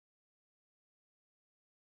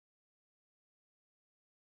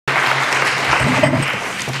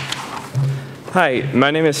Hi,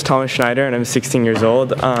 my name is Schneider and I'm 16 years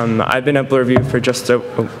old. I've been at Bloorview for just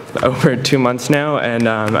over 2 months now, and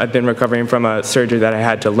I've been recovering from a surgery that I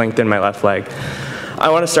had to lengthen my left leg. I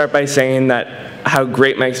want to start by saying that how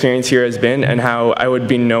great my experience here has been and how I would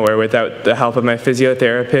be nowhere without the help of my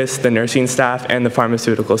physiotherapist, the nursing staff, and the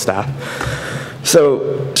pharmaceutical staff.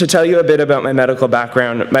 So to tell you a bit about my medical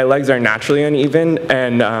background, my legs are naturally uneven,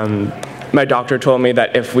 and my doctor told me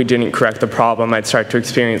that if we didn't correct the problem, I'd start to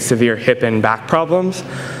experience severe hip and back problems.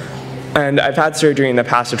 And I've had surgery in the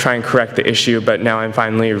past to try and correct the issue, but now I'm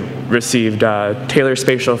finally received a tailored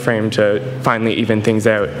spatial frame to finally even things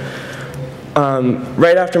out.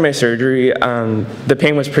 Right after my surgery, the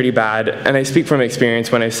pain was pretty bad, and I speak from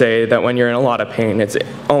experience when I say that when you're in a lot of pain, it's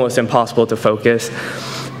almost impossible to focus.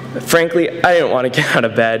 Frankly, I didn't want to get out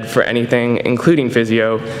of bed for anything, including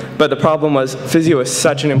physio, but the problem was physio is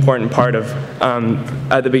such an important part of,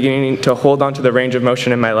 at the beginning, to hold on to the range of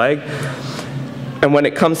motion in my leg. And when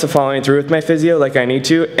it comes to following through with my physio like I need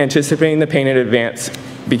to, anticipating the pain in advance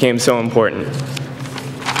became so important.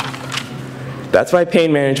 That's why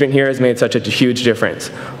pain management here has made such a huge difference.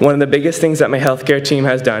 One of the biggest things that my healthcare team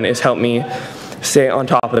has done is help me stay on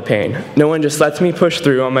top of the pain. No one just lets me push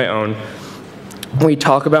through on my own. We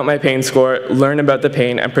talk about my pain score, learn about the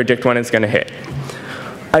pain, and predict when it's going to hit.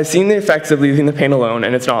 I've seen the effects of leaving the pain alone,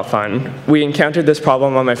 and it's not fun. We encountered this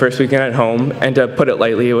problem on my first weekend at home, and to put it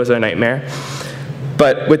lightly, it was a nightmare.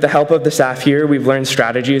 But with the help of the staff here, we've learned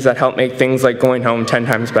strategies that help make things like going home 10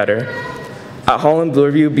 times better. At Holland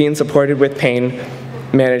Bloorview, being supported with pain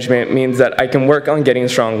management means that I can work on getting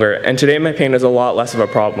stronger, and today my pain is a lot less of a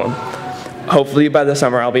problem. Hopefully by the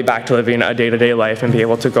summer, I'll be back to living a day-to-day life and be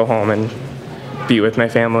able to go home and be with my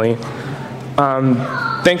family.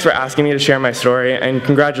 Thanks for asking me to share my story, and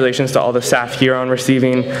congratulations to all the staff here on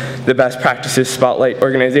receiving the Best Practices Spotlight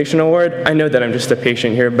Organization Award. I know that I'm just a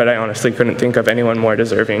patient here, but I honestly couldn't think of anyone more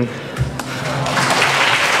deserving.